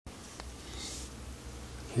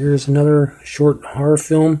Here's another short horror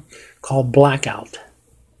film called Blackout.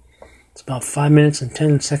 It's about 5 minutes and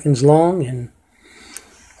 10 seconds long, and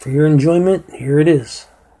for your enjoyment, here it is.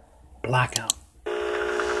 Blackout.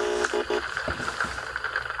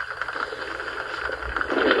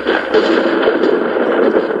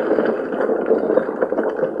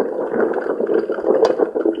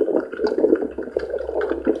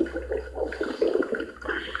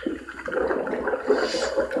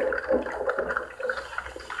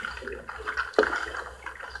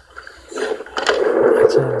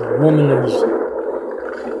 It's a woman who's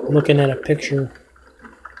looking at a picture.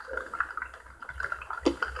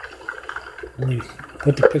 When you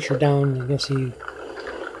put the picture down, I guess when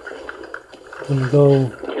you go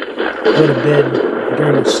to bed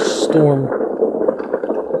during a storm.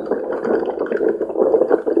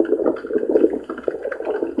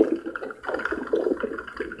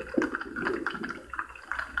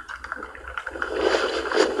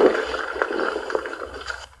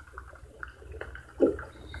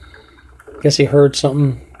 I guess he heard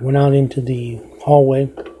something, went out into the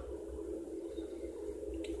hallway.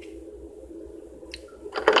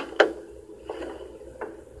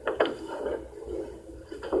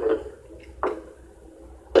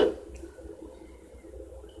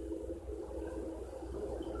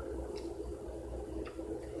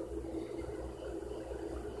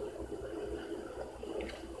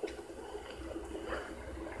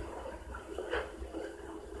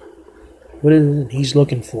 What is it he's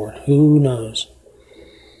looking for? Who knows?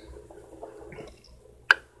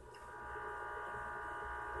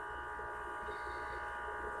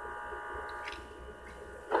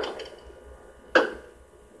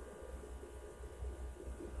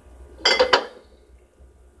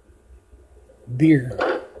 Beer.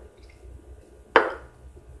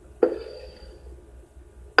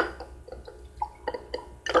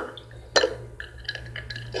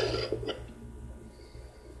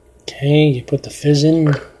 Okay, you put the fizz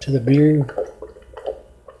in to the beer.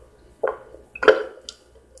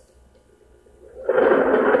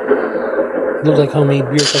 Looked like homemade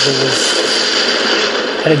beer because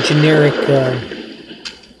it had a generic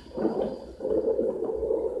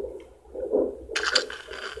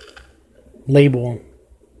label.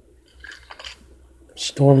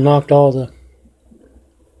 Storm knocked all the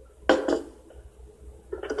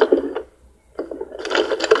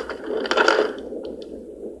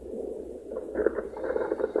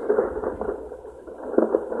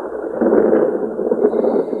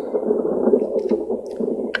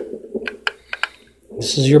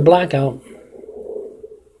This is your blackout.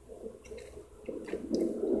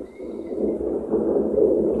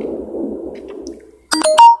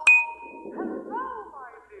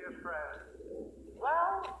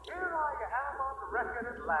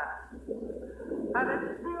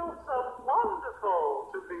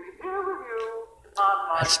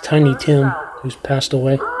 That's Tiny Tim, who's passed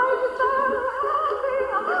away.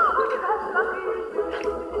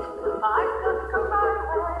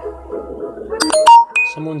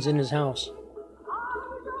 Someone's in his house.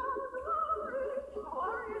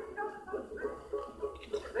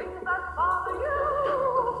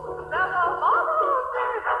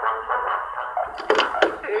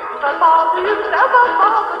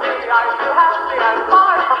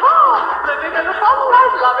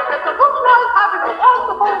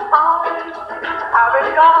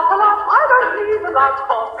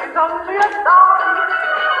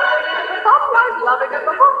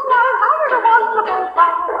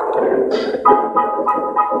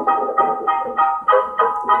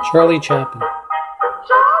 Charlie Chaplin.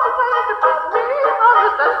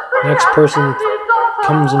 Next person that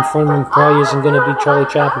comes in front of him probably isn't going to be Charlie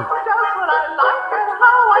Chaplin.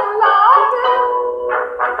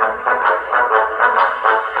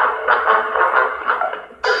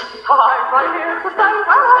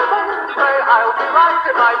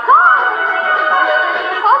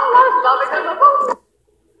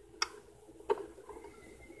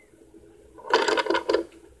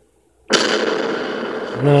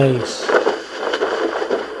 Nice.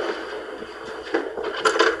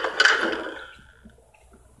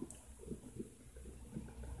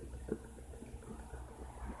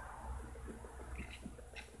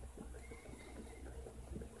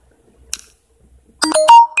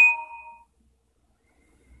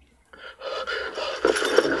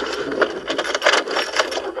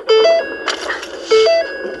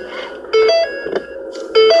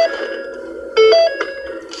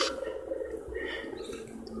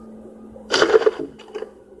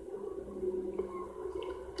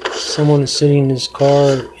 Someone is sitting in his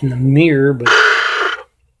car in the mirror, but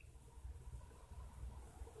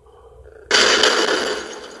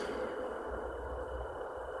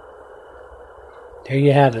There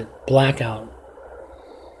you have it. Blackout.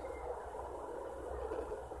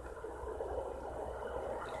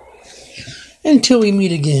 Until we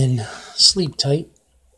meet again, sleep tight.